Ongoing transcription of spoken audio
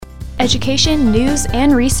education, news,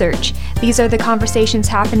 and research. These are the conversations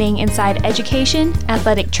happening inside education,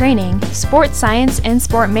 athletic training, sports science, and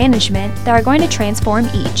sport management that are going to transform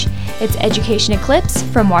each. It's Education Eclipse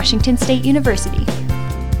from Washington State University.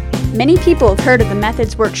 Many people have heard of the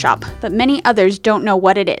Methods Workshop, but many others don't know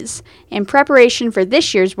what it is. In preparation for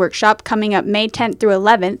this year's workshop, coming up May 10th through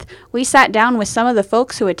 11th, we sat down with some of the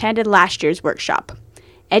folks who attended last year's workshop.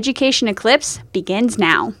 Education Eclipse begins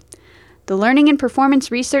now. The Learning and Performance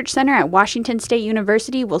Research Center at Washington State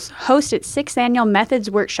University will host its 6th annual Methods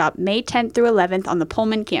Workshop May 10th through 11th on the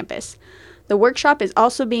Pullman campus. The workshop is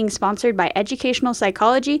also being sponsored by Educational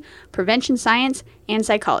Psychology, Prevention Science, and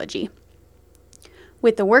Psychology.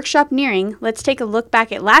 With the workshop nearing, let's take a look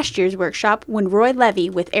back at last year's workshop when Roy Levy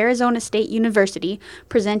with Arizona State University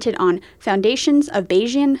presented on Foundations of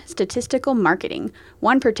Bayesian Statistical Marketing.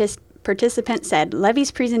 One participant said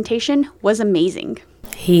Levy's presentation was amazing.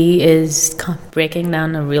 He is breaking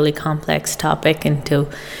down a really complex topic into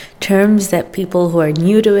terms that people who are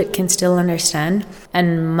new to it can still understand.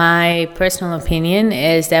 And my personal opinion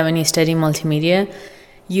is that when you study multimedia,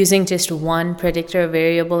 using just one predictor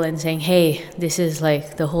variable and saying, hey, this is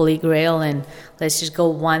like the holy grail and let's just go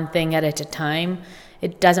one thing at a time,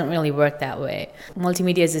 it doesn't really work that way.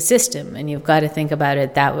 Multimedia is a system and you've got to think about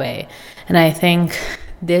it that way. And I think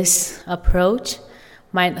this approach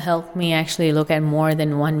might help me actually look at more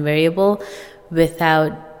than one variable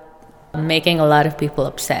without making a lot of people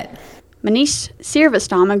upset. Manish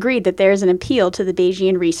Sirvastam agreed that there is an appeal to the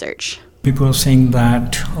Bayesian research. People are saying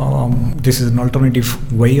that this is an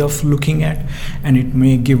alternative way of looking at, and it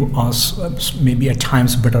may give us maybe at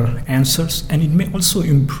times better answers, and it may also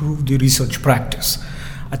improve the research practice.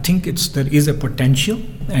 I think there is a potential,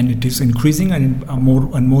 and it is increasing, and more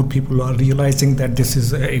and more people are realizing that this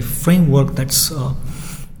is a framework that's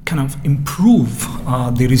kind of improve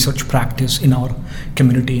the research practice in our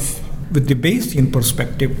community. With the Bayesian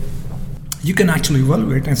perspective, you can actually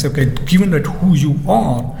evaluate and say, okay, given that who you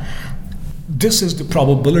are, this is the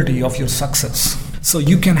probability of your success. So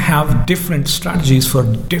you can have different strategies for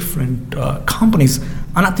different companies,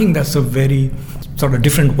 and I think that's a very sort of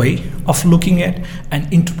different way of looking at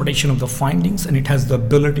an interpretation of the findings, and it has the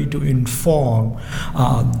ability to inform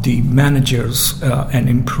the managers and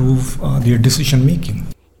improve their decision making.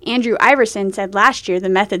 Andrew Iverson said last year the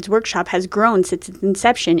Methods Workshop has grown since its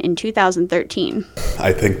inception in 2013.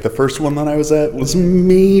 I think the first one that I was at was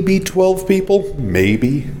maybe 12 people,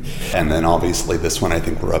 maybe. And then obviously this one, I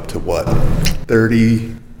think we're up to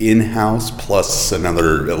 30 in-house plus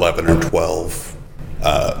another 11 or 12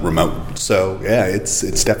 remote. So yeah, it's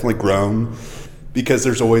definitely grown because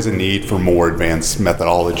there's always a need for more advanced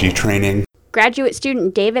methodology training. Graduate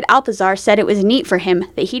student David Alpazar said it was neat for him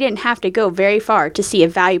that he didn't have to go very far to see a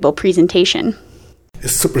valuable presentation.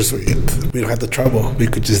 It's super sweet. We don't have to travel. We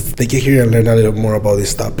could just take it here and learn a little more about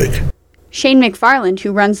this topic. Shane McFarland,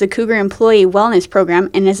 who runs the Cougar Employee Wellness Program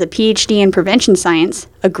and has a PhD in prevention science,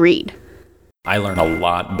 agreed. I learn a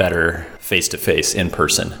lot better face-to-face, in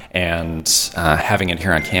person, and having it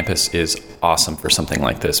here on campus is awesome for something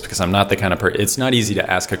like this because I'm not the kind of person. It's not easy to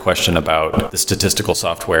ask a question about the statistical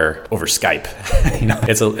software over Skype.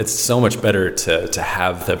 It's so much better to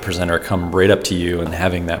have the presenter come right up to you, and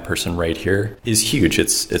having that person right here is huge.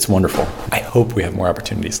 It's wonderful. I hope we have more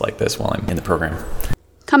opportunities like this while I'm in the program.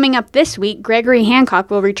 Coming up this week, Gregory Hancock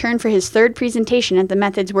will return for his third presentation at the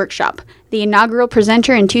Methods Workshop. The inaugural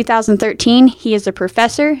presenter in 2013, he is a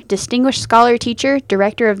professor, distinguished scholar teacher,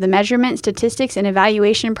 director of the Measurement, Statistics, and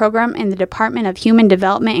Evaluation Program in the Department of Human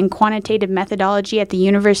Development and Quantitative Methodology at the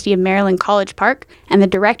University of Maryland College Park, and the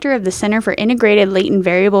director of the Center for Integrated Latent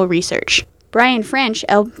Variable Research. Brian French,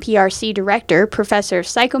 LPRC Director, Professor of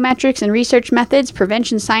Psychometrics and Research Methods,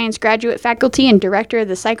 Prevention Science Graduate Faculty, and Director of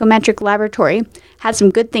the Psychometric Laboratory, had some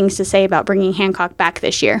good things to say about bringing Hancock back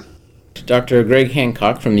this year. Dr. Greg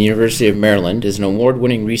Hancock from the University of Maryland is an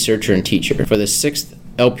award-winning researcher and teacher. For the 6th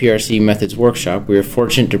LPRC Methods Workshop, we are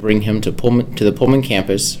fortunate to bring him to the Pullman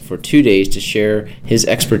campus for 2 days to share his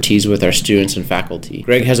expertise with our students and faculty.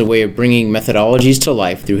 Greg has a way of bringing methodologies to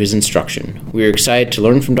life through his instruction. We are excited to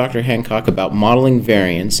learn from Dr. Hancock about modeling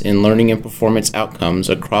variance in learning and performance outcomes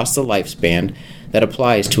across the lifespan that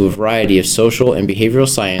applies to a variety of social and behavioral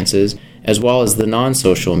sciences as well as the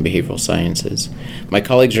non-social and behavioral sciences. My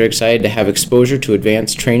colleagues are excited to have exposure to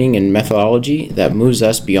advanced training and methodology that moves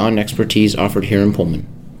us beyond expertise offered here in Pullman.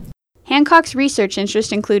 Hancock's research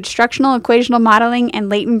interests include structural equational modeling and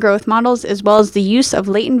latent growth models, as well as the use of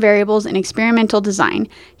latent variables in experimental design.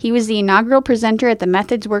 He was the inaugural presenter at the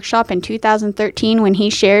Methods Workshop in 2013 when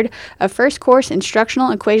he shared a first course in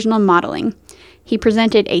structural equational modeling. He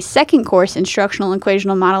presented a second course, Instructional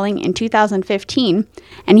Equational Modeling, in 2015,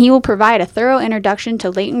 and he will provide a thorough introduction to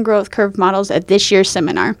latent growth curve models at this year's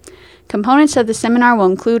seminar. Components of the seminar will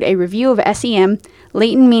include a review of SEM,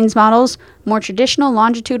 latent means models, more traditional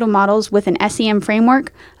longitudinal models with an SEM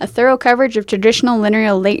framework, a thorough coverage of traditional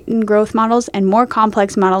linear latent growth models, and more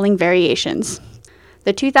complex modeling variations.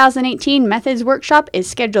 The 2018 Methods Workshop is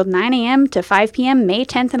scheduled 9 a.m. to 5 p.m. May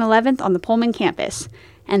 10th and 11th on the Pullman campus.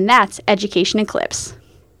 And that's Education Eclipse.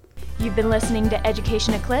 You've been listening to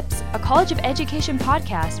Education Eclipse, a College of Education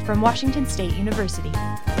podcast from Washington State University.